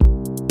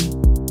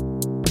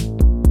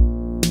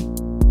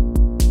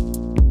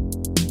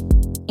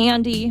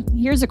Andy,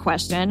 here's a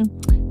question.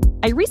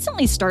 I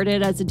recently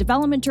started as a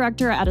development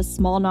director at a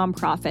small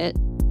nonprofit.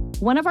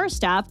 One of our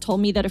staff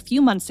told me that a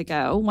few months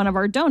ago, one of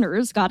our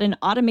donors got an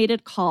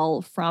automated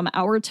call from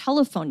our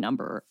telephone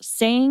number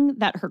saying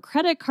that her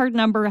credit card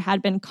number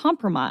had been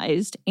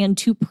compromised and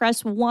to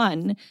press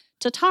 1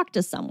 to talk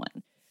to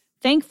someone.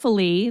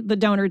 Thankfully, the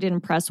donor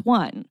didn't press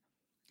 1.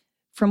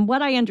 From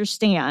what I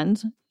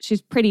understand,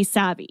 she's pretty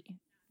savvy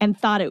and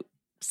thought it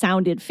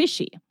sounded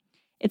fishy.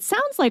 It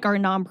sounds like our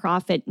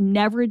nonprofit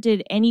never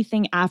did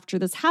anything after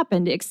this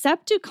happened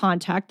except to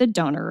contact the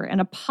donor and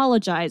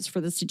apologize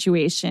for the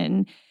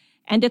situation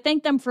and to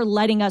thank them for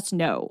letting us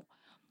know.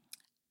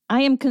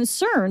 I am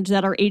concerned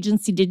that our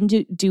agency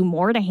didn't do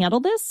more to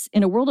handle this.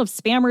 In a world of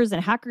spammers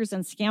and hackers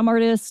and scam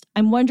artists,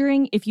 I'm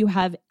wondering if you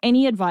have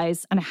any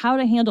advice on how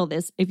to handle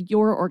this if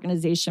your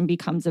organization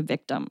becomes a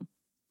victim.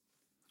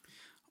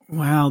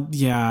 Well,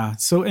 yeah.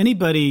 So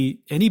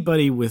anybody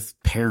with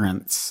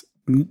parents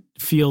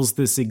feels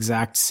this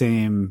exact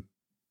same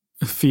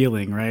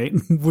feeling, right?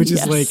 Which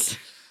is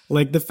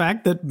like the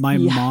fact that my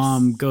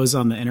mom goes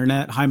on the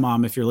internet. Hi,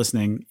 Mom, if you're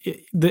listening,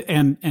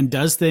 and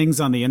does things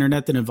on the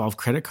internet that involve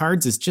credit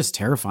cards is just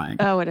terrifying.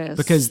 Oh, it is.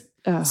 Because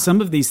some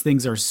of these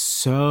things are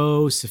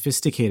so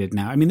sophisticated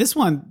now. I mean, this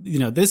one,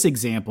 this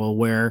example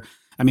where,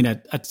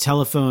 a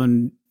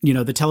telephone,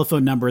 the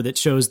telephone number that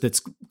shows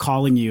that's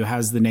calling you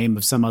has the name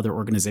of some other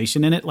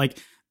organization in it. Like,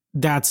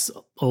 that's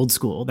old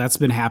school. That's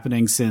been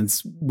happening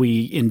since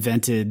we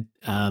invented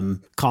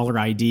caller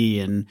ID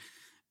in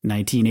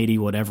 1980,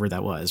 whatever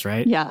that was,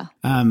 right? Yeah.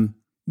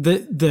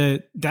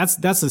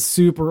 That's a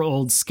super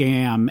old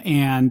scam.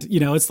 And,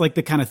 it's like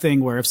the kind of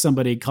thing where if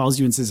somebody calls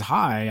you and says,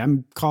 "Hi,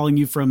 I'm calling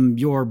you from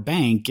your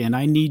bank and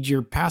I need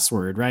your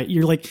password," right?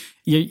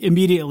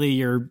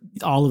 Immediately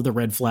all of the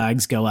red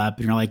flags go up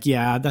and you're like,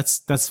 yeah,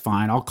 that's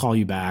fine. I'll call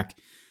you back.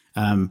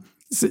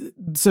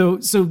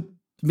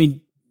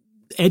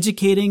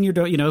 Educating your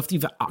if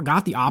you've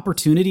got the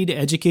opportunity to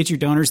educate your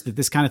donors that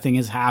this kind of thing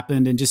has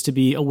happened and just to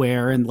be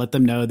aware and let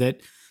them know that,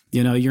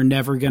 you're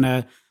never going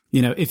to,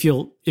 if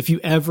you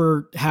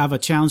ever have a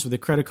challenge with a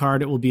credit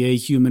card, it will be a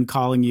human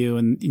calling you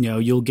and,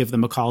 you'll give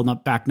them a call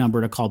back number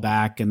to call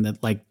back and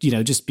that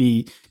just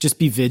be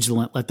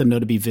vigilant, let them know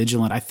to be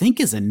vigilant, I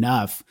think is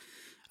enough.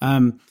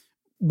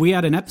 We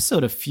had an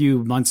episode a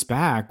few months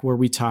back where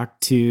we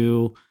talked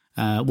to,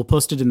 we'll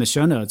post it in the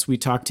show notes. We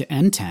talked to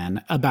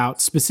N10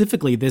 about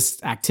specifically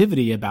this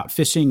activity about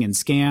phishing and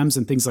scams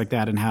and things like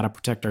that and how to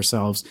protect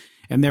ourselves.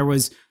 And there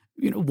was,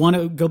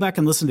 go back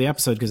and listen to the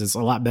episode because it's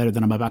a lot better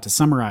than I'm about to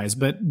summarize.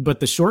 But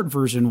the short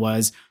version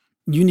was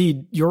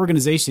your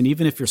organization,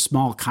 even if you're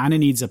small, kind of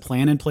needs a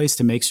plan in place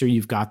to make sure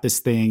you've got this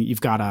thing.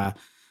 You've got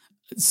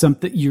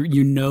something,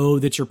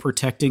 that you're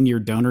protecting your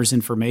donors'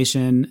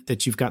 information,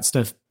 that you've got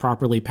stuff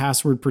properly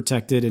password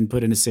protected and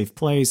put in a safe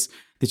place,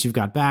 that you've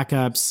got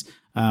backups.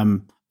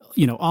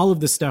 All of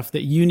the stuff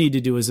that you need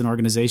to do as an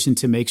organization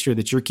to make sure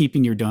that you're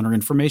keeping your donor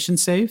information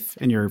safe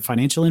and your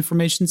financial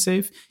information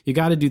safe. You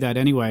got to do that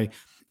anyway.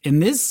 In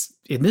this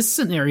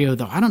scenario,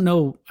 though, I don't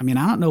know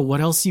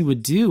what else you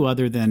would do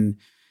other than,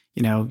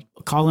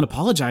 call and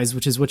apologize,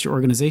 which is what your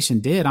organization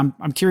did.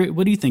 I'm curious.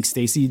 What do you think,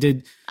 Stacey?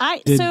 Did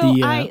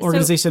the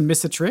organization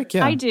miss a trick?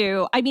 Yeah, I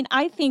do.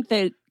 I think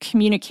that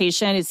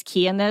communication is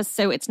key in this.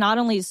 So it's not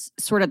only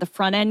sort of the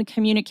front end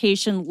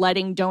communication,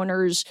 letting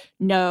donors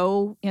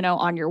know,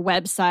 on your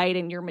website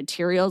and your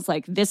materials,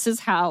 like this is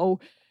how,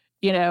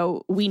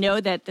 we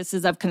know that this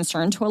is of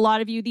concern to a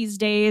lot of you these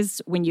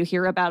days when you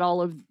hear about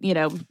all of,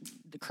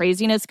 the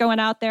craziness going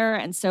out there.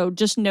 And so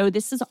just know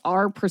this is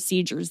our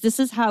procedures. This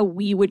is how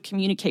we would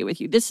communicate with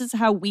you. This is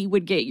how we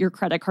would get your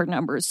credit card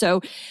numbers.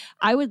 So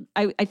I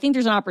think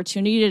there's an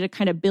opportunity to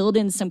kind of build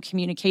in some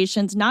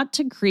communications, not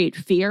to create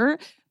fear,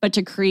 but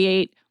to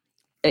create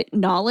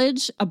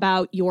knowledge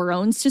about your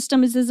own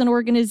systems as an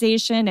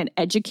organization and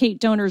educate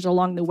donors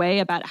along the way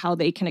about how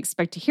they can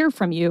expect to hear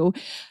from you.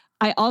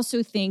 I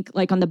also think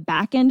on the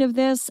back end of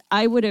this,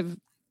 I would have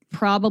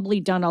probably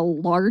done a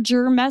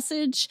larger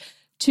message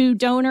to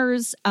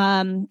donors.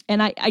 And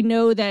I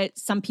know that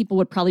some people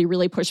would probably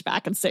really push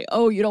back and say,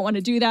 oh, you don't want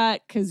to do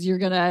that because you're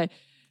going to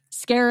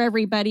scare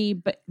everybody.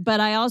 But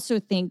I also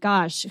think,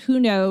 gosh, who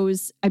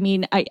knows? I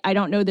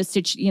don't know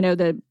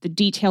the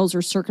details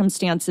or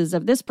circumstances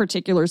of this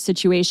particular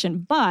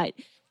situation, but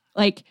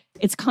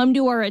it's come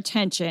to our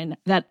attention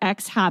that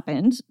X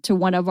happened to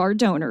one of our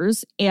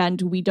donors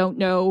and we don't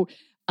know.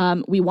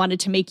 We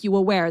wanted to make you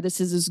aware. This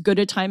is as good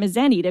a time as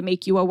any to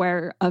make you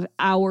aware of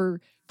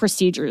our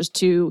procedures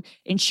to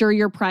ensure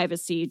your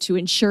privacy, to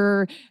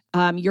ensure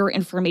your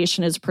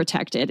information is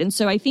protected. And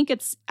so I think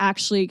it's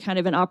actually kind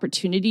of an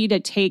opportunity to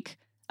take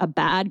a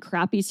bad,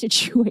 crappy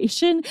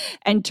situation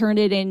and turn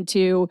it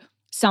into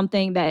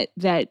something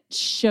that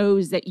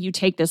shows that you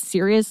take this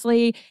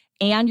seriously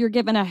and you're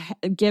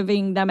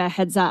giving them a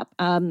heads up.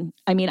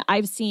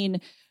 I've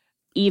seen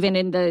even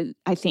in the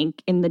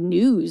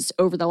news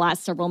over the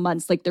last several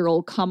months, there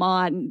will come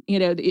on,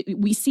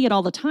 we see it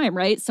all the time,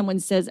 right? Someone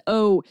says,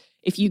 oh,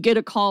 if you get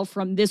a call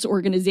from this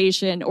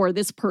organization or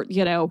this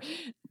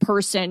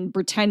person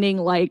pretending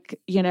like,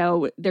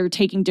 they're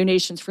taking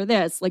donations for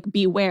this, like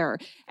beware.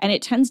 And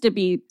it tends to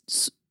be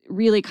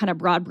really kind of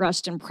broad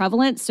brushed and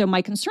prevalent. So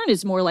my concern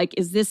is more like,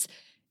 is this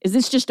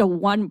just a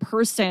one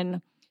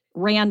person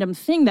random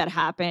thing that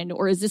happened,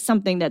 or is this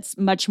something that's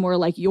much more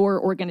like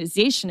your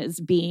organization is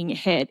being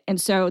hit?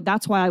 And so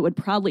that's why I would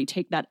probably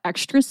take that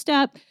extra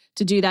step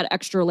to do that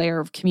extra layer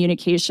of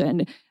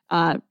communication,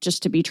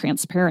 just to be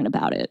transparent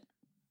about it.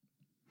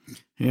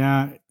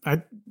 Yeah,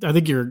 I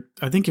think you're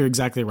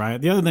exactly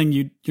right. The other thing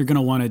you're going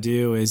to want to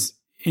do is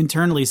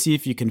internally see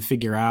if you can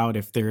figure out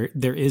if there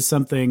is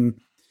something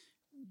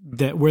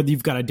that where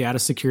you've got a data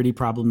security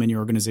problem in your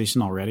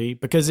organization already.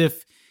 Because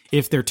if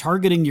they're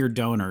targeting your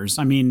donors,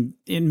 I mean,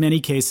 in many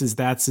cases,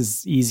 that's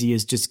as easy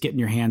as just getting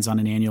your hands on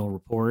an annual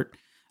report.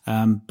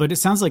 But it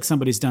sounds like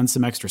somebody's done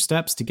some extra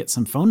steps to get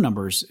some phone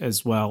numbers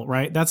as well,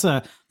 right? That's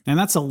a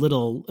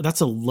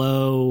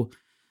low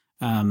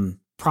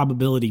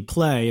probability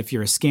play if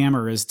you're a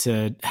scammer, is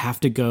to have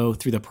to go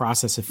through the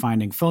process of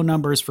finding phone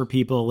numbers for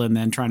people and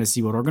then trying to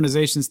see what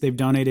organizations they've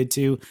donated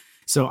to.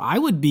 So I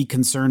would be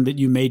concerned that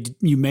you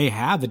may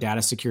have a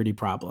data security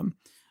problem.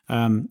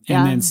 And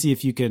then see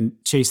if you can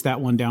chase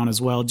that one down as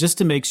well, just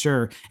to make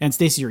sure. And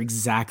Stacey, you're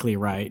exactly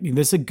right.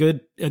 This is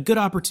a good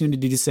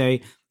opportunity to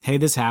say, hey,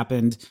 this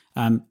happened.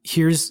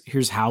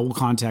 Here's how we'll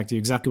contact you.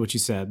 Exactly what you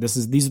said.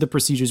 These are the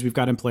procedures we've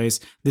got in place.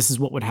 This is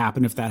what would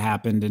happen if that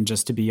happened, and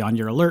just to be on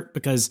your alert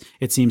because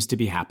it seems to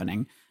be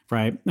happening,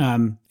 right?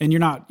 And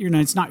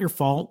it's not your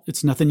fault.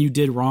 It's nothing you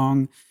did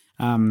wrong.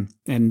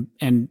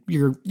 And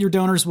your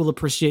donors will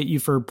appreciate you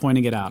for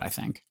pointing it out, I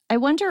think. I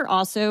wonder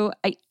also,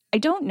 I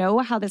don't know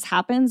how this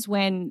happens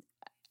when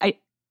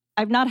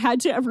I've not had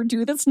to ever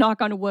do this,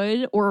 knock on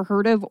wood, or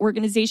heard of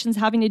organizations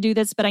having to do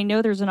this, but I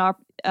know there's an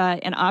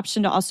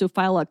option to also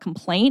file a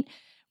complaint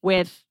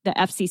with the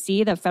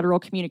FCC, the Federal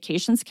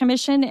Communications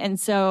Commission. And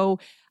so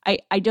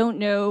I don't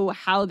know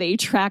how they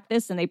track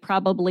this, and they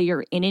probably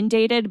are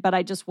inundated, but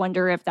I just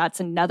wonder if that's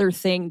another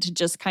thing to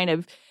just kind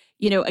of,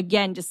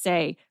 again, to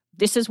say,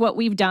 this is what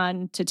we've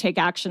done to take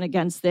action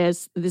against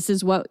this. This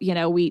is what,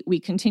 we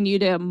continue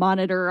to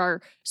monitor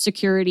our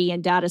security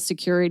and data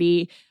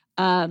security.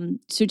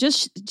 So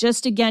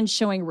just again,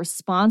 showing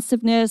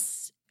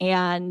responsiveness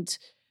and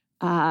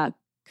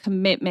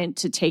commitment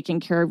to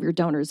taking care of your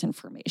donors'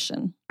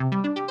 information.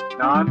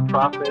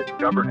 Nonprofit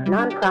governance.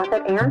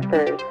 Nonprofit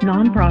answers.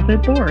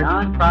 Nonprofit board.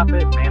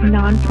 Nonprofit management.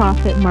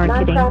 Nonprofit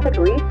marketing. Nonprofit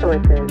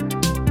resources.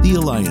 The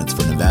Alliance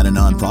for Nevada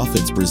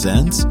Nonprofits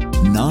presents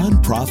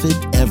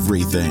Nonprofit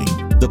Everything,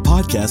 the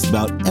podcast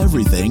about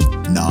everything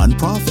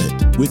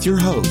nonprofit, with your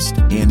host,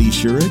 Andy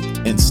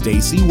Shurick and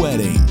Stacey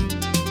Wedding.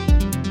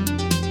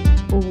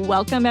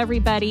 Welcome,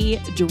 everybody.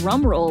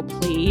 Drum roll,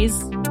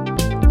 please.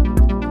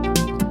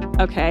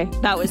 Okay,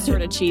 that was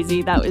sort of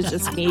cheesy. That was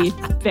just me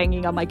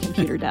banging on my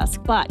computer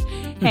desk. But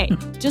hey,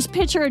 just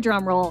picture a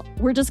drum roll.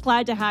 We're just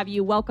glad to have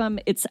you. Welcome.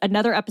 It's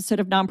another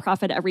episode of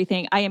Nonprofit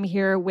Everything. I am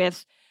here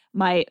with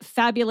my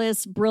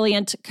fabulous,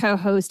 brilliant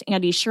co-host,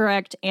 Andy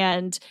Shurick,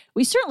 and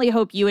we certainly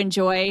hope you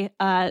enjoy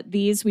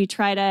these. We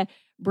try to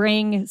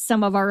bring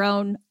some of our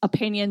own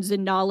opinions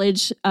and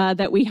knowledge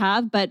that we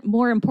have, but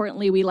more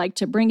importantly, we like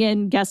to bring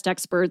in guest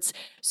experts.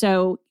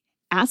 So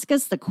ask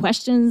us the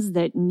questions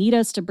that need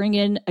us to bring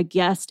in a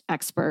guest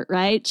expert,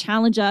 right?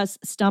 Challenge us,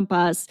 stump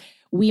us.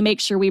 We make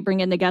sure we bring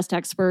in the guest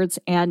experts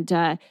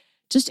and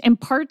just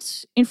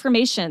impart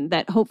information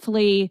that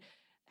hopefully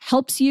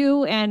helps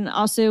you and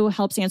also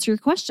helps answer your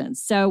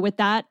questions. So with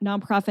that,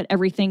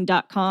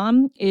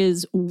 nonprofiteverything.com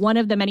is one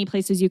of the many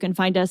places you can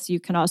find us. You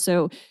can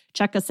also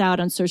check us out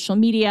on social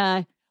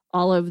media.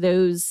 All of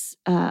those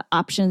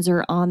options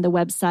are on the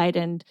website,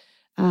 and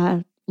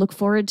look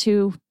forward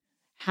to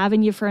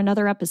having you for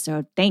another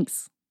episode.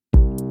 Thanks.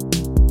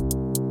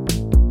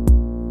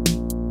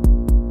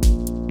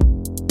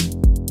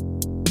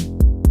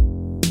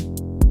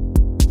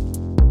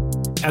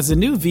 As a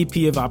new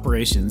VP of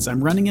operations,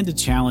 I'm running into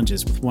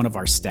challenges with one of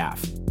our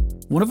staff.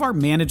 One of our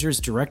manager's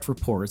direct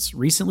reports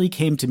recently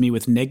came to me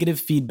with negative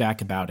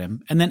feedback about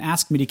him and then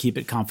asked me to keep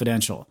it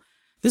confidential.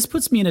 This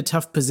puts me in a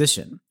tough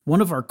position.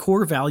 One of our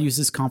core values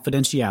is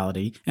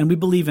confidentiality, and we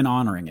believe in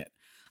honoring it.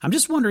 I'm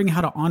just wondering how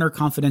to honor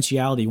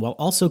confidentiality while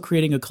also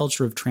creating a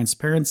culture of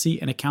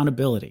transparency and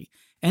accountability.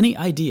 Any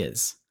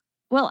ideas?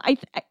 Well, I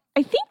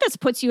think this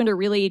puts you in a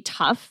really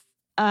tough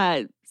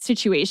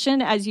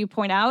situation, as you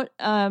point out.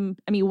 I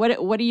mean,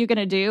 what are you going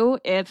to do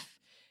if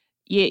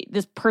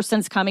this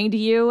person's coming to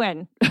you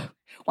and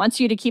wants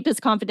you to keep this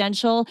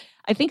confidential?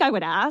 I think I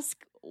would ask,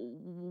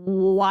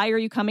 why are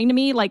you coming to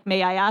me? Like,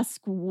 may I ask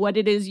what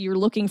it is you're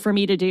looking for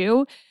me to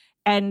do?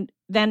 And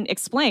then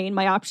explain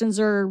my options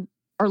are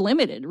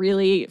limited,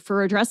 really,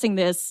 for addressing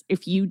this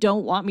if you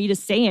don't want me to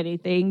say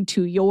anything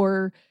to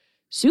your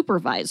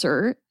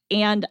supervisor.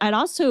 And I'd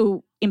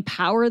also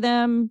empower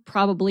them,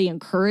 probably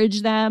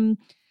encourage them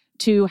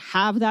to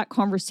have that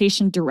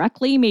conversation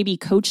directly, maybe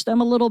coach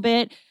them a little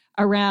bit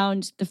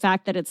around the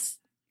fact that it's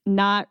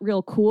not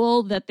real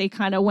cool that they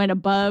kind of went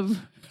above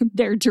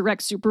their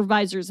direct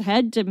supervisor's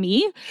head to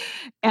me.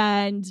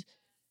 And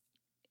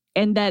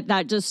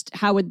that just,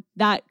 how would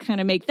that kind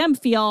of make them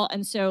feel?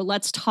 And so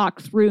let's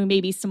talk through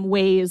maybe some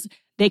ways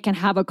they can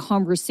have a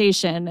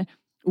conversation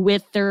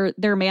with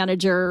their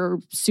manager,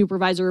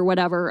 supervisor, or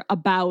whatever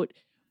about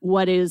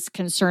what is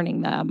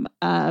concerning them.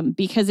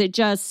 Because it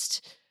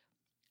just,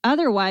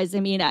 otherwise, I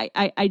mean,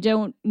 I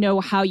don't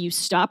know how you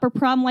stop a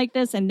problem like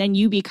this, and then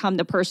you become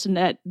the person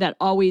that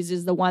always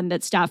is the one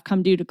that staff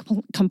come to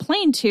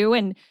complain to,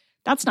 and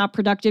that's not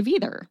productive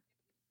either.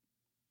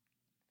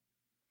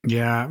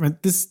 Yeah,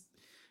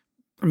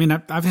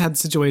 I've had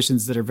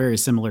situations that are very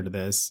similar to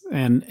this,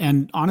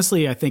 and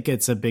honestly, I think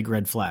it's a big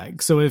red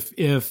flag. So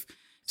if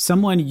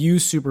someone you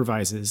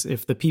supervises,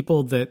 if the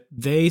people that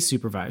they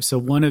supervise, so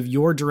one of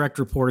your direct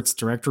reports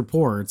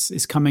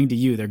is coming to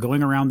you, they're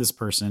going around this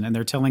person and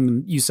they're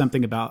telling you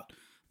something about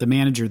the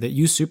manager that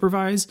you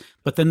supervise,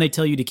 but then they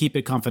tell you to keep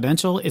it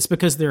confidential, it's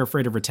because they're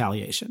afraid of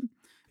retaliation.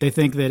 They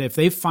think that if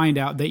they find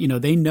out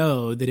that, they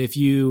know that if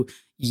you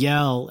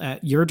yell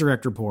at your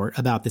direct report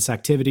about this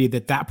activity,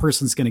 that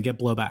person's going to get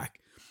blowback.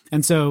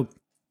 And so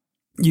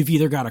you've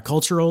either got a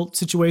cultural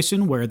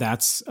situation where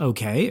that's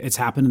okay, it's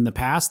happened in the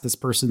past, this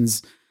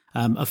person's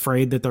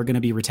afraid that they're going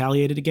to be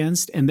retaliated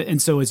against. And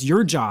so it's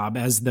your job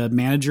as the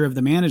manager of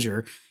the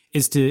manager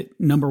is to,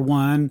 number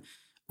one,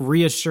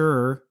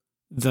 reassure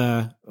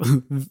the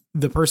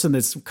person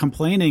that's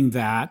complaining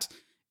that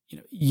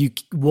you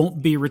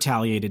won't be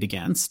retaliated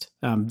against,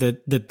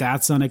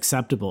 that's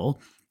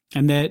unacceptable.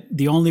 And that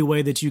the only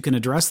way that you can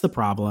address the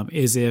problem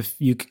is if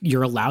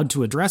you're allowed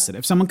to address it.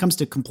 If someone comes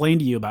to complain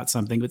to you about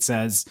something that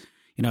says,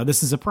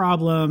 this is a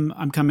problem,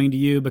 I'm coming to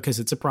you because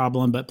it's a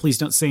problem, but please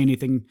don't say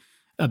anything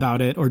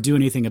about it or do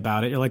anything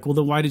about it. You're like, well,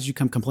 then why did you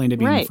come complain to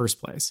me in the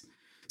first place?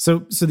 So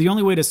the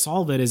only way to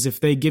solve it is if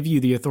they give you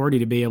the authority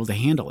to be able to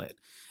handle it.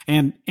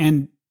 And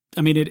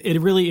I mean,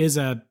 it really is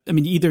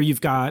either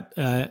you've got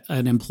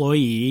an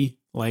employee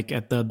like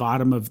at the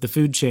bottom of the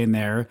food chain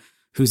there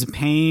who's a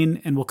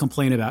pain and will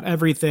complain about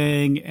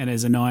everything and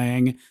is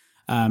annoying.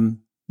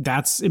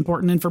 That's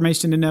important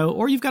information to know.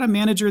 Or you've got a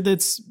manager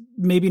that's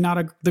maybe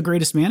not the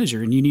greatest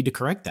manager and you need to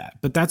correct that.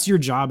 But that's your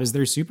job as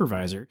their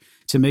supervisor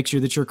to make sure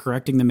that you're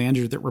correcting the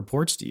manager that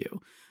reports to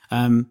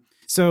you.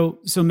 So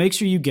make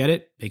sure you get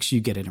it. Make sure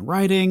you get it in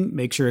writing.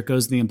 Make sure it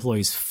goes in the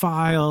employee's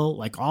file,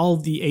 like all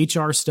the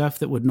HR stuff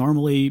that would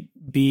normally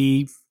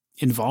be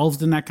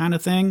involved in that kind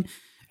of thing.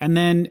 And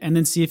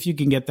then see if you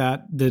can get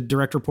the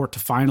direct report to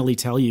finally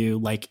tell you,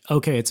 like,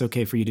 okay, it's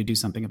okay for you to do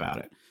something about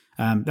it.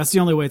 That's the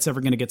only way it's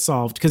ever going to get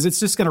solved, because it's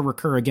just going to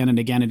recur again and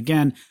again and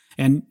again.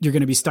 And you're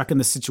going to be stuck in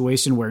the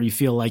situation where you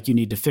feel like you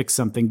need to fix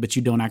something, but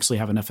you don't actually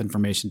have enough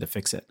information to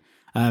fix it.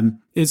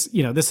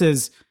 This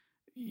is,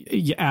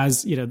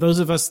 as those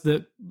of us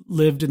that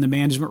lived in the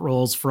management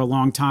roles for a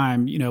long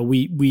time,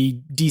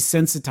 we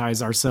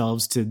desensitize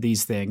ourselves to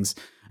these things.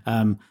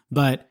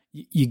 But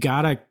you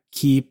got to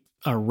keep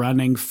a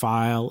running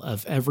file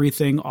of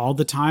everything all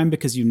the time,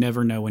 because you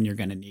never know when you're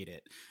going to need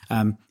it.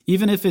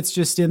 Even if it's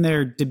just in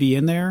there to be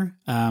in there,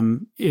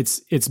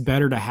 it's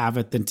better to have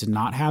it than to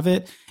not have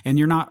it. And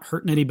you're not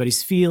hurting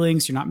anybody's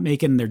feelings. You're not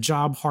making their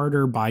job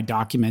harder by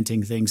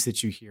documenting things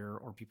that you hear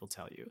or people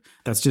tell you.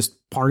 That's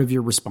just part of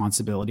your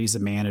responsibility as a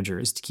manager,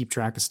 is to keep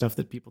track of stuff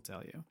that people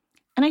tell you.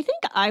 And I think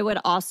I would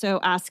also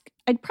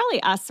I'd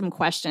probably ask some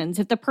questions.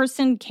 If the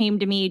person came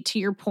to me, to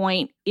your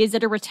point, is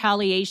it a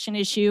retaliation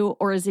issue,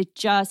 or is it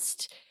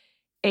just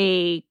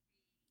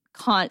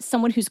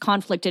someone who's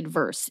conflict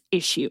adverse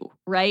issue,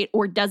 right?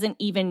 Or doesn't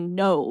even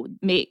know,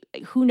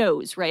 who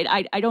knows, right?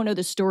 I don't know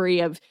the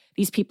story of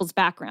these people's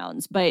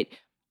backgrounds, but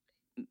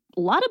a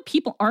lot of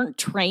people aren't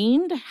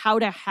trained how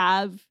to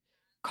have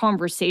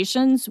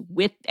conversations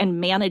with and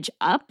manage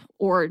up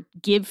or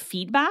give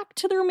feedback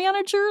to their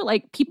manager.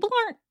 Like, people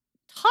aren't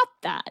taught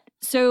that.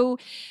 So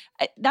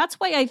that's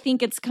why I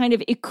think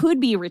it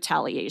could be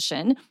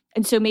retaliation.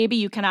 And so maybe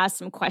you can ask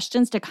some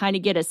questions to kind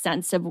of get a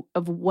sense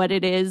of what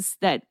it is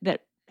that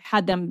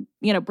had them,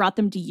 brought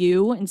them to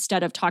you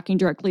instead of talking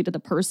directly to the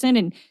person,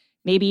 and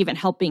maybe even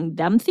helping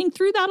them think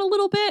through that a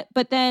little bit.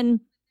 But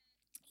then,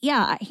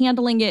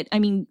 handling it. I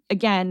mean,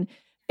 again,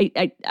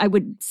 I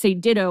would say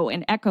ditto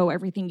and echo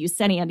everything you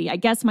said, Andy. I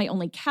guess my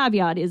only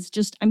caveat is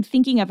just I'm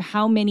thinking of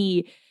how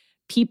many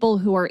people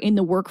who are in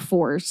the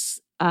workforce,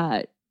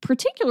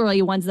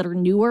 particularly ones that are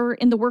newer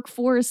in the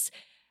workforce,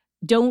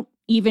 don't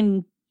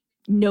even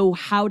know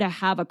how to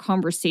have a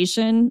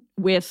conversation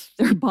with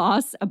their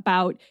boss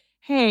about,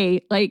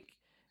 hey, like,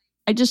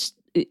 I just,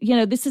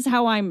 this is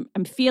how I'm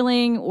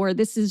feeling, or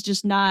this is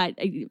just not,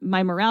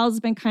 my morale's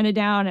been kind of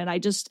down, and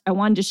I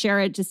wanted to share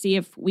it to see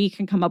if we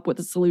can come up with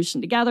a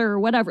solution together or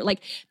whatever.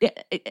 Like,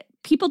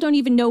 people don't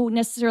even know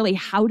necessarily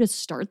how to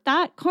start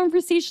that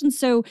conversation.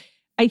 So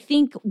I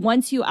think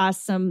once you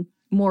ask some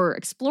more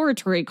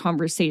exploratory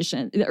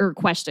conversation or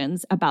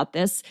questions about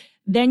this,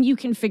 then you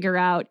can figure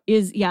out,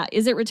 is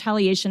it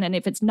retaliation? And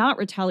if it's not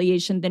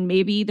retaliation, then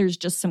maybe there's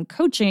just some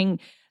coaching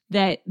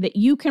that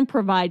you can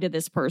provide to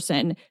this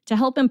person to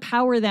help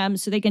empower them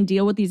so they can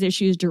deal with these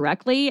issues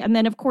directly. And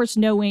then, of course,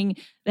 knowing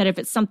that if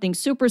it's something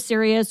super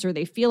serious or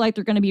they feel like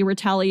they're going to be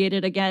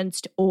retaliated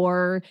against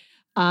or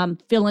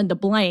fill in the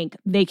blank,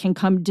 they can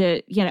come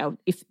to,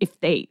 if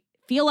they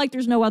feel like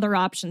there's no other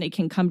option, they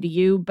can come to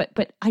you.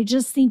 But I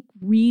just think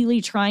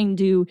really trying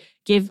to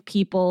give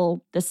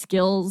people the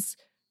skills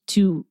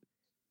to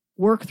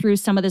work through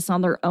some of this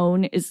on their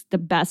own is the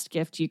best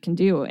gift you can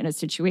do in a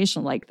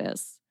situation like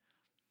this.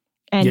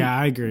 And yeah,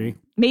 I agree.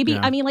 Maybe,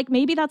 yeah.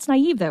 Maybe that's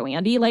naive though,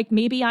 Andy.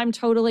 Maybe I'm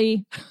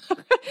totally,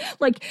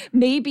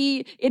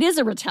 maybe it is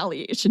a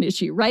retaliation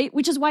issue, right?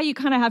 Which is why you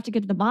kind of have to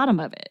get to the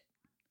bottom of it.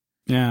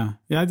 Yeah,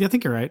 I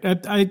think you're right.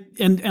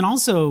 And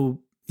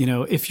also,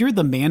 if you're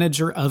the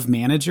manager of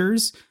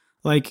managers,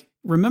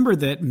 remember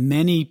that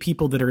many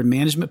people that are in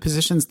management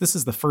positions, this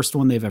is the first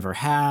one they've ever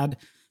had.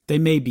 They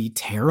may be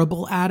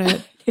terrible at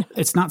it. Yeah.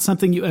 It's not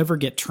something you ever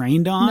get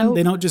trained on. Nope.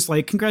 They don't just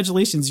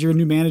congratulations, you're a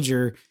new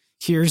manager.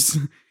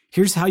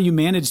 Here's how you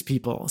manage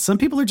people. Some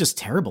people are just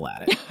terrible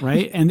at it,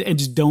 right? and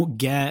just don't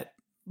get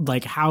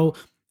how,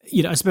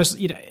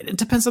 especially, it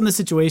depends on the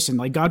situation.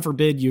 God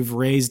forbid you've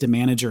raised a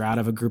manager out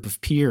of a group of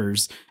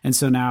peers. And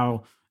so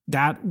now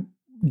that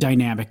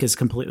dynamic is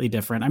completely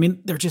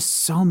different. There are just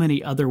so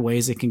many other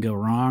ways it can go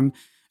wrong.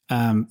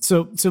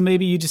 So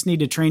maybe you just need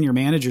to train your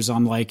managers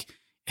on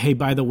hey,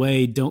 by the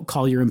way, don't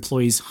call your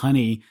employees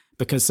honey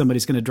because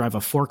somebody's going to drive a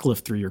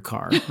forklift through your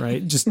car,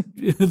 right? Just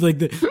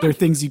there are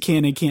things you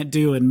can and can't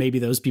do, and maybe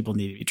those people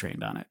need to be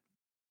trained on it.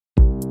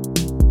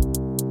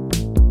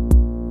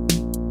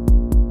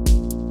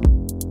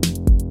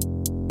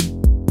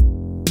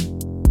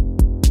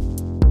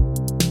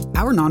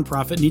 Our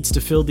nonprofit needs to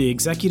fill the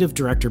executive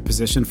director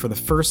position for the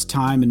first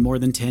time in more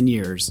than 10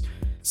 years.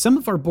 Some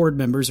of our board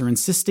members are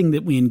insisting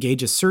that we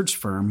engage a search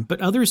firm, but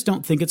others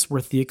don't think it's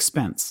worth the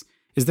expense.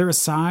 Is there a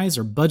size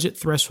or budget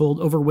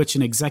threshold over which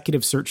an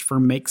executive search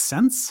firm makes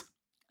sense?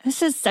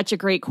 This is such a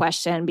great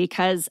question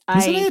because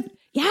Isn't it?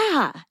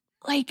 Yeah.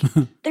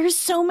 There's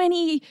so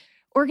many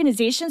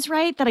organizations,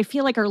 right, that I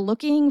feel are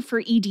looking for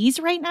EDs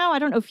right now. I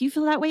don't know if you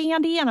feel that way,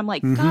 Andy. And I'm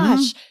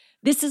gosh,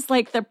 this is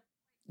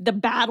the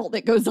battle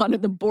that goes on in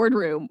the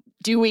boardroom.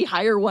 Do we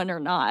hire one or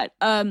not?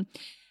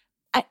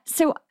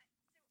 So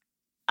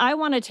I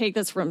want to take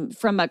this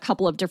from a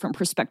couple of different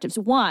perspectives.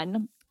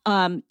 One,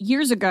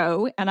 years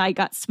ago, and I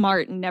got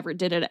smart and never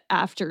did it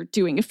after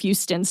doing a few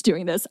stints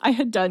doing this, I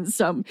had done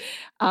some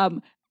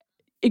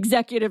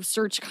executive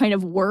search kind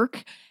of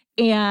work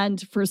and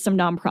for some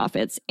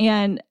nonprofits.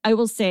 And I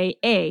will say,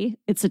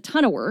 it's a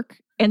ton of work.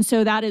 And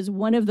so that is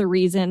one of the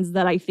reasons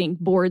that I think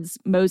boards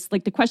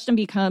the question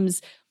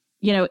becomes,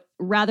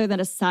 rather than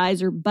a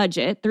size or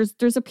budget,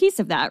 there's a piece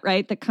of that,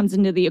 right, that comes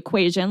into the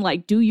equation.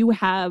 Do you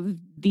have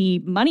the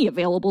money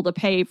available to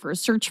pay for a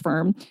search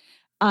firm?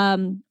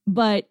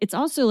 But it's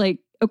also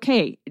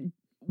okay,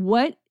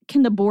 what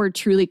can the board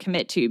truly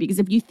commit to? Because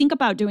if you think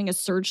about doing a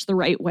search the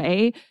right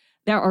way,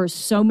 there are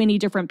so many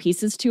different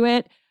pieces to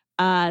it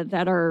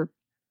that are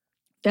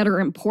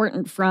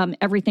important, from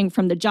everything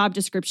from the job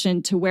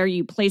description to where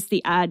you place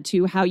the ad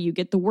to how you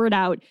get the word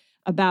out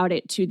about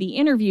it to the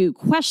interview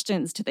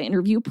questions to the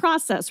interview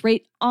process,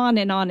 right? On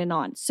and on and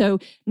on. So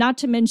not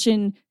to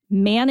mention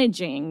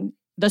managing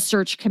the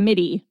search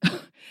committee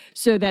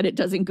so that it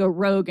doesn't go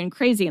rogue and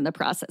crazy in the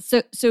process.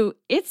 So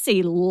it's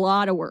a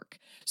lot of work.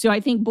 So I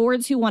think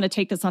boards who want to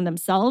take this on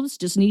themselves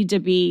just need to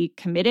be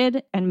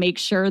committed and make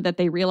sure that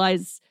they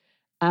realize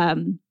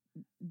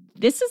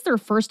this is their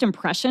first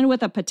impression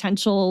with a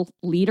potential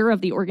leader of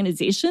the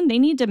organization. They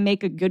need to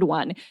make a good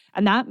one.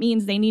 And that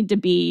means they need to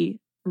be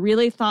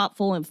really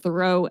thoughtful and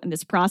thorough in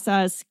this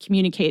process,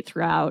 communicate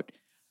throughout,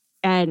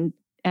 and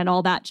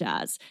all that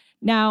jazz.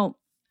 Now,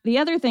 the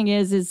other thing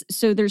is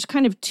so there's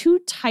kind of two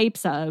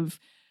types of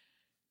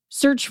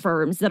search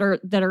firms that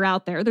are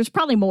out there. There's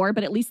probably more,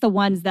 but at least the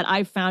ones that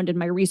I've found in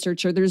my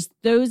research are there's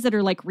those that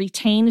are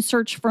retained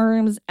search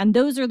firms, and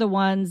those are the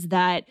ones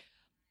that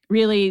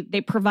really they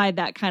provide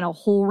that kind of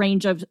whole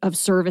range of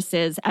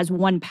services as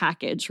one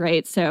package,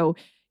 right? So,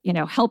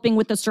 helping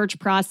with the search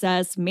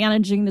process,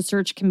 managing the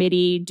search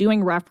committee,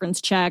 doing reference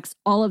checks,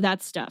 all of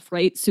that stuff,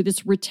 right? So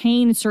this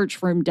retained search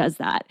firm does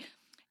that.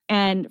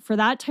 And for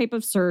that type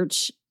of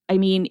search,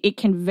 it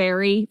can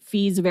vary.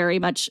 Fees very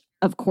much,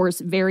 of course,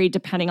 vary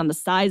depending on the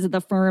size of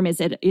the firm. Is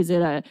it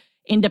a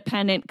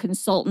independent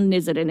consultant?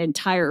 Is it an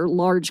entire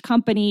large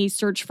company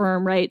search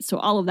firm, right? So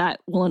all of that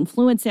will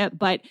influence it.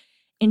 But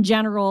in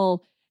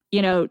general,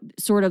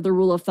 sort of the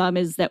rule of thumb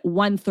is that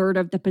 1/3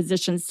 of the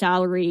position's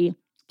salary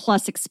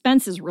plus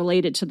expenses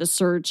related to the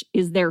search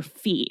is their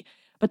fee.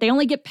 But they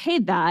only get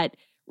paid that,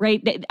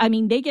 right?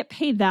 They get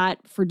paid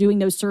that for doing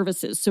those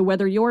services. So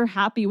whether you're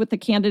happy with the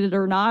candidate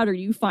or not, or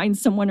you find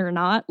someone or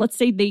not, let's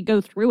say they go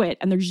through it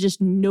and there's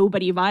just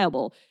nobody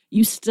viable,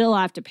 you still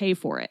have to pay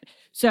for it.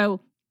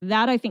 So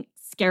that, I think,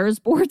 scares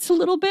boards a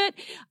little bit.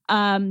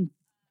 And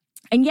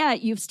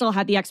yet you've still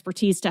had the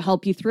expertise to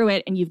help you through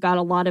it. And you've got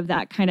a lot of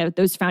that kind of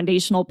those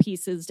foundational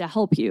pieces to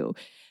help you.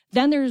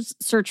 Then there's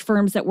search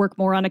firms that work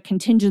more on a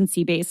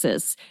contingency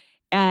basis.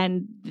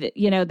 And,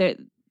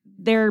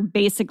 they're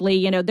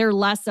basically, they're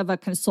less of a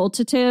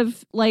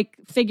consultative like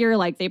figure.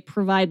 Like they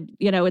provide,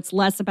 it's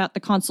less about the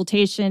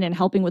consultation and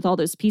helping with all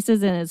those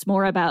pieces. And it's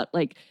more about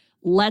like,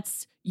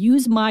 let's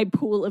use my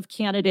pool of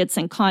candidates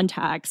and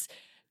contacts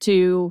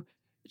to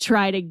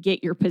try to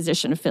get your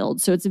position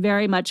filled. So it's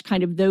very much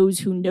kind of those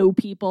who know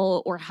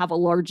people or have a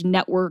large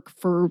network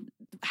for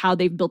how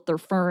they've built their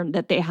firm,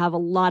 that they have a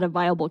lot of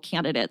viable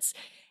candidates.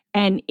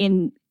 And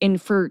in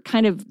for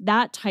kind of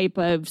that type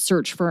of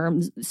search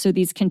firms, so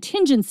these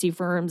contingency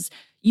firms,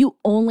 you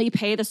only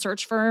pay the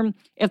search firm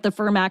if the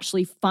firm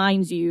actually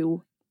finds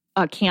you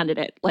a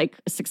candidate, like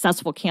a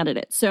successful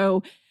candidate.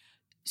 So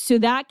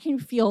that can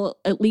feel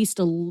at least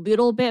a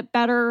little bit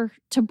better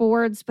to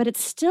boards, but it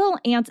still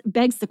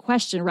begs the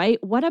question,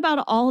 right? What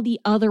about all the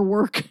other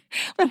work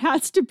that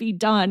has to be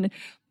done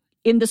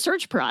in the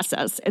search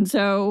process? And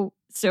so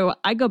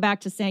I go back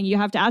to saying you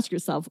have to ask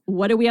yourself,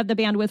 what do we have the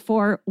bandwidth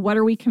for? What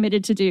are we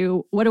committed to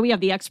do? What do we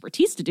have the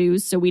expertise to do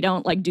so we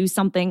don't like do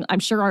something?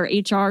 I'm sure our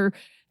HR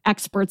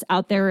experts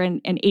out there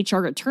and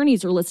HR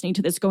attorneys are listening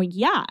to this going,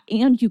 yeah,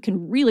 and you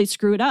can really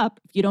screw it up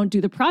if you don't do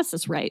the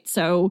process right.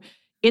 So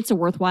it's a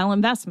worthwhile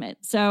investment.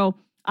 So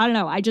I don't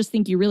know. I just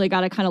think you really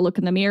got to kind of look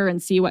in the mirror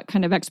and see what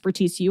kind of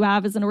expertise you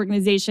have as an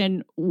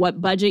organization,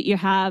 what budget you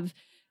have,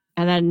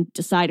 and then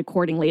decide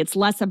accordingly. It's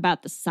less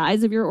about the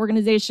size of your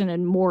organization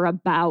and more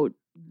about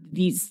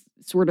these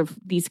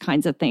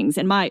kinds of things,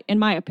 in my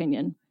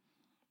opinion.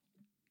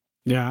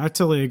 Yeah, I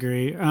totally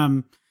agree.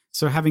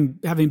 So having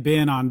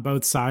been on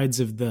both sides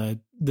of the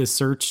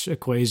search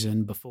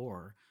equation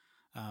before,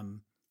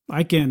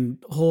 I can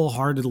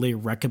wholeheartedly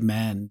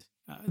recommend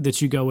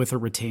that you go with a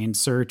retained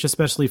search,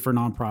 especially for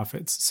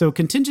nonprofits. So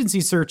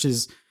contingency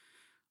searches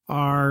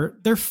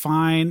they're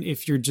fine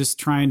if you're just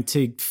trying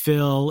to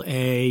fill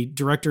a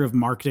director of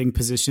marketing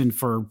position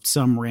for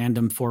some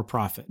random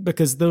for-profit,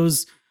 because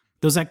those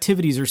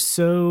activities are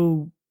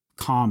so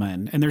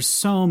common and there's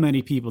so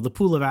many people. The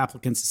pool of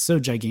applicants is so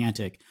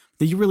gigantic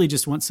that you really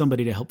just want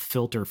somebody to help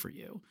filter for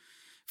you.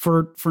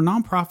 For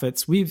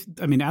nonprofits,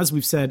 as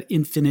we've said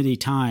infinity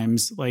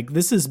times, like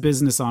this is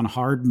business on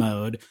hard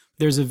mode.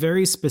 There's a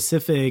very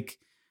specific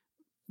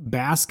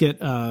basket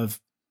of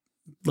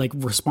like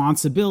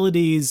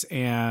responsibilities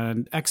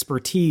and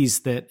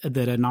expertise that a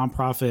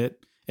nonprofit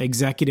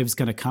executive is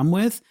going to come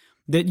with,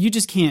 that you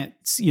just can't,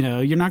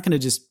 you're not going to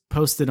just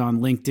post it on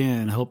LinkedIn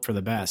and hope for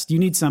the best. You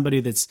need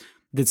somebody that's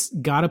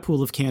got a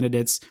pool of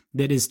candidates,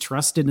 that is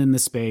trusted in the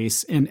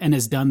space and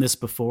has done this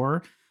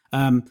before.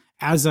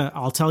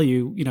 I'll tell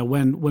you,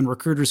 when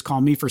recruiters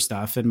call me for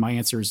stuff, and my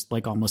answer is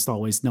like almost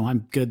always, no,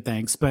 I'm good,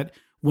 thanks. But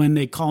when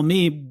they call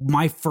me,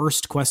 my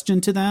first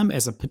question to them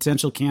as a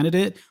potential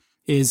candidate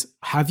is,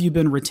 have you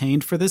been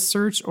retained for this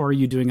search, or are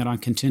you doing it on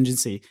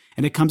contingency?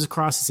 And it comes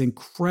across as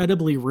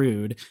incredibly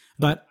rude,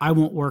 but I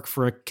won't work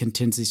for a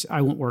contingency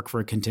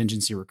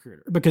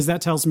recruiter, because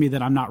that tells me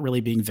that I'm not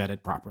really being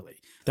vetted properly.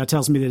 That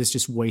tells me that it's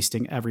just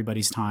wasting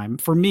everybody's time.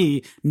 For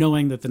me,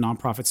 knowing that the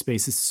nonprofit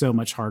space is so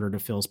much harder to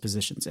fill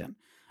positions in.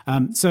 I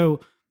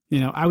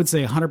would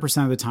say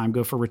 100% of the time,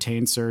 go for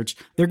retained search.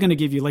 They're going to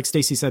give you, like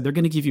Stacey said, they're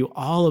going to give you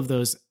all of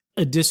those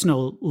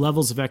additional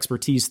levels of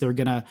expertise.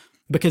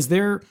 Because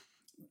there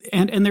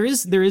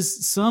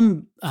is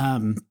some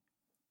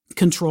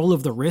control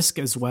of the risk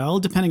as well,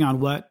 depending on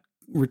what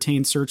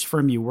retained search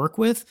firm you work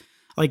with.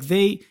 Like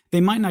they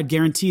might not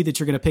guarantee that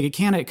you're going to pick a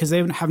candidate because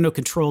they have no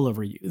control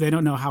over you. They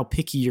don't know how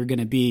picky you're going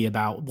to be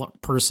about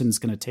what person's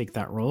going to take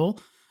that role.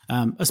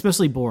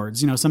 Especially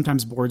boards.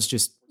 Sometimes boards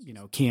just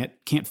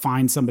can't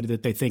find somebody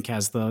that they think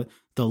has the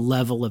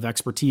level of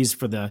expertise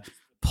for the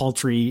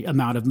paltry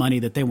amount of money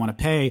that they want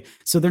to pay.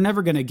 So they're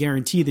never going to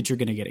guarantee that you're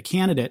going to get a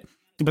candidate.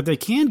 But they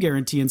can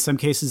guarantee in some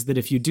cases that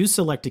if you do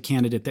select a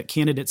candidate, that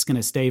candidate's going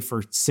to stay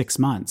for 6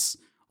 months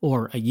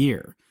or a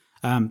year.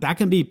 That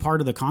can be part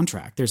of the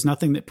contract. There's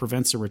nothing that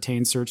prevents a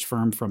retained search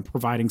firm from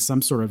providing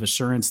some sort of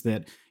assurance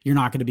that you're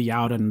not going to be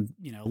out and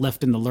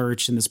left in the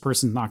lurch, and this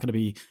person's not going to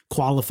be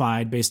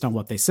qualified based on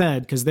what they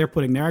said, because they're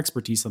putting their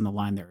expertise on the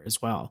line there as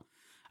well.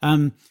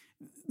 I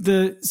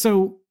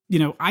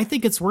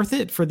think it's worth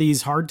it for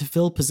these hard to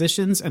fill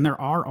positions, and there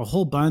are a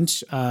whole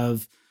bunch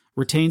of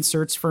retained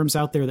search firms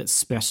out there that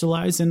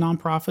specialize in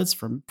nonprofits,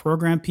 from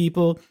program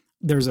people.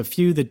 There's a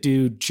few that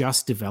do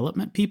just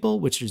development people,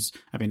 which is,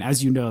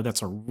 as you know,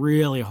 that's a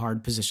really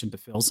hard position to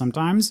fill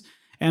sometimes.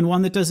 And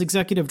one that does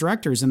executive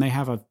directors, and they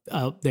have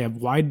they have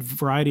wide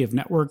variety of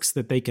networks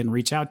that they can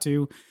reach out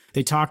to.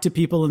 They talk to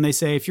people and they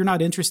say, if you're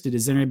not interested,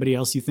 is there anybody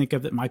else you think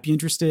of that might be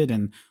interested,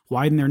 and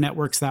widen their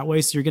networks that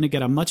way. So you're going to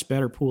get a much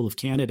better pool of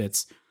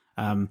candidates.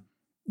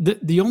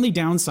 The only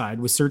downside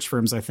with search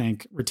firms, I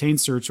think,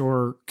 retained search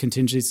or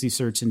contingency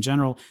search in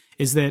general,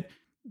 is that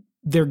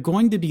they're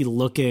going to be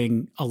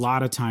looking a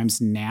lot of times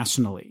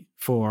nationally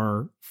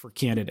for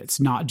candidates,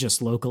 not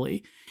just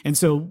locally. And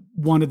so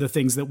one of the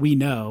things that we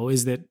know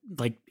is that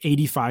like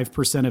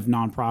 85% of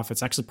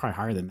nonprofits, actually probably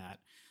higher than that,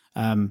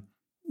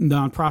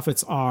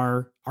 nonprofits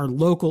are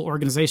local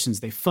organizations.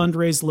 They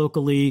fundraise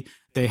locally.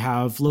 They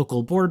have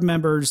local board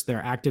members.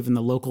 They're active in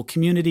the local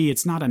community.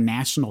 It's not a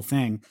national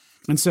thing.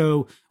 And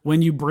so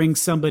when you bring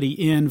somebody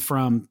in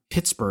from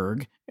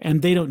Pittsburgh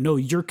and they don't know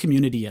your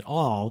community at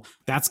all,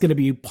 that's going to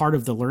be part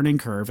of the learning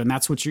curve. And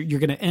that's what you're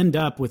going to end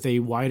up with, a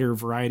wider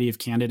variety of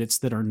candidates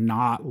that are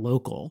not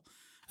local.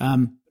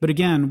 But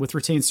again, with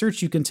retained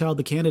search, you can tell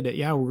the candidate,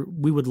 yeah,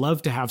 we would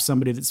love to have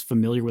somebody that's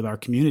familiar with our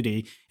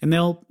community, and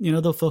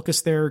they'll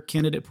focus their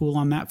candidate pool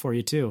on that for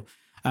you too.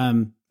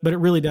 But it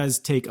really does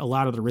take a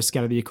lot of the risk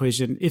out of the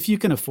equation. If you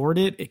can afford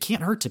it, it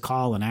can't hurt to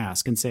call and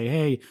ask and say,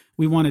 hey,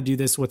 we want to do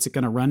this. What's it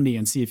going to run me?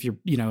 And see if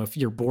if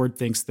your board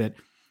thinks that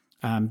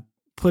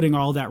putting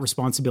all that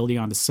responsibility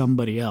onto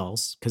somebody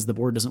else, because the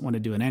board doesn't want to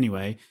do it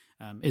anyway,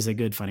 is a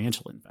good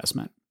financial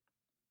investment.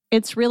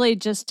 It's really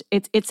just,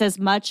 it's as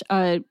much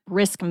a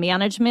risk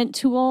management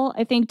tool,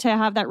 I think, to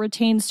have that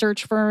retained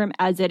search firm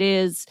as it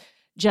is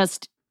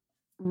just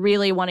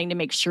really wanting to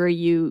make sure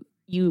you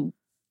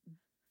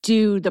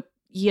do the,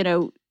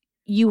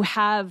 you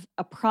have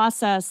a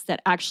process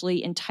that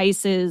actually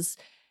entices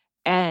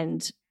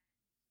and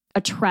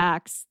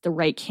attracts the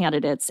right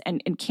candidates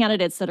and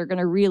candidates that are going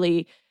to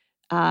really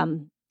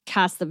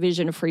cast the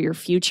vision for your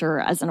future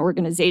as an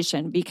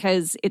organization,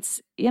 because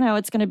it's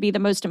going to be the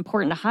most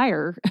important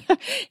hire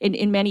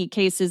in many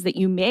cases that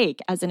you make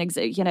as an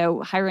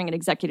hiring an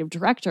executive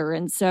director.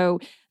 And so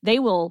they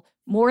will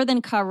more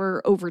than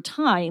cover over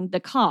time the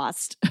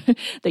cost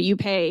that you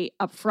pay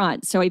up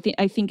front. So I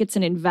think it's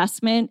an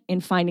investment in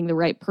finding the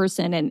right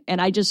person. And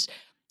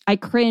I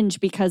cringe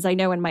because I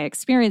know in my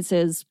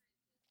experiences,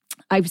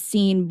 I've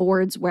seen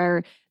boards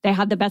where they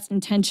have the best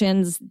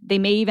intentions. They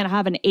may even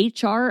have an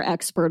HR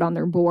expert on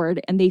their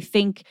board, and they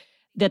think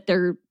that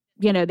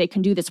they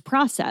can do this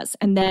process.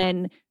 And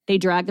then they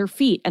drag their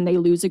feet and they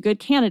lose a good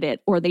candidate,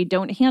 or they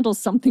don't handle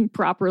something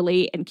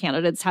properly and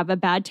candidates have a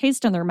bad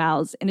taste in their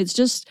mouths. And it's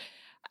just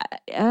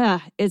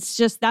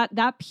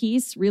that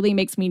piece really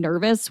makes me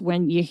nervous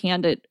when you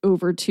hand it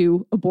over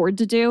to a board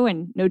to do.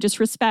 And no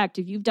disrespect,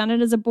 if you've done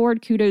it as a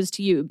board, kudos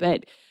to you.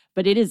 But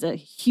it is a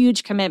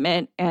huge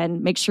commitment,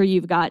 and make sure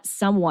you've got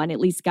someone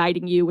at least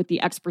guiding you with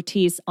the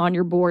expertise on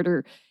your board,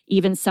 or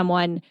even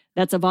someone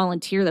that's a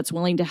volunteer that's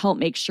willing to help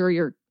make sure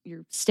you're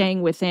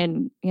staying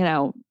within,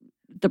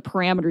 the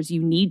parameters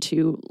you need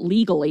to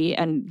legally,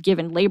 and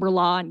given labor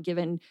law, and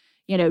given,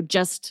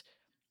 just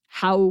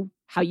how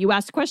you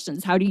ask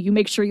questions. How do you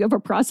make sure you have a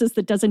process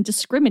that doesn't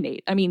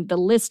discriminate? I mean, the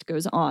list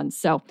goes on.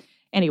 So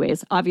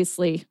anyways,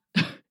 obviously,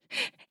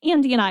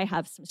 Andy and I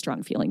have some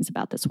strong feelings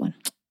about this one.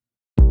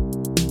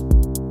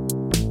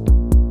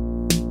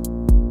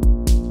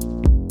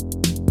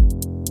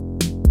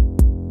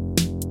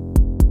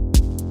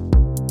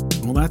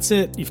 Well, that's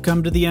it. You've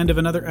come to the end of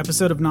another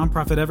episode of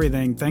Nonprofit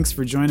Everything. Thanks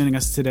for joining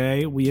us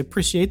today. We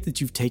appreciate that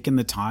you've taken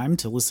the time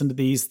to listen to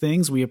these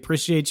things. We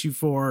appreciate you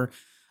for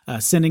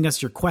sending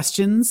us your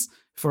questions,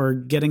 for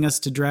getting us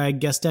to drag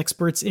guest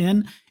experts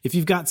in. If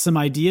you've got some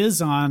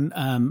ideas on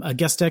a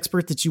guest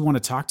expert that you want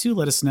to talk to,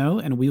 let us know,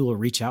 and we will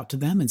reach out to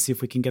them and see if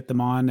we can get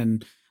them on,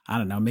 and I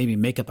don't know, maybe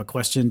make up a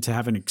question to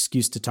have an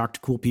excuse to talk to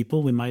cool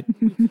people. We're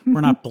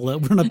not below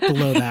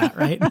that,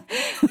 right?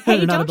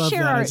 Hey,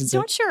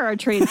 don't share our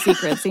trade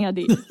secrets,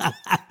 Andy.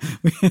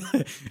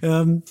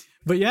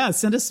 But yeah,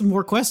 send us some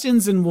more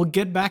questions and we'll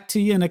get back to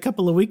you in a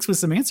couple of weeks with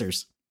some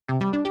answers.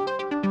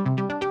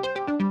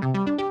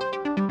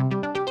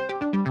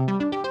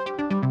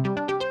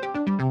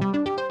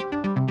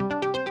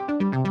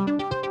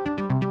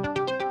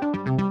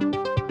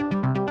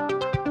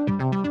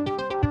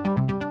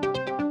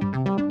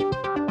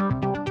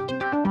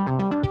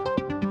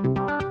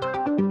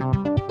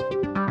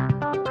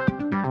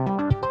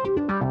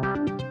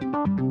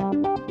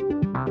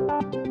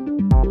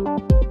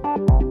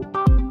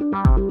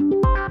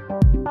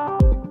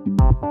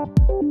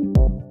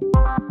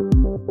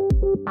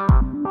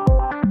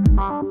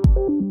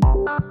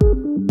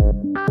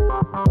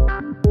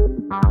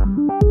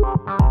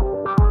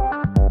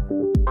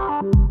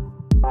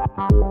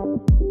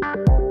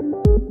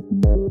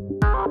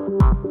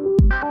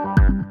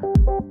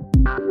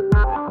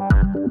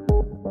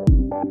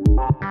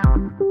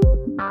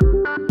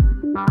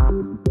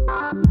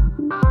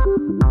 Bye.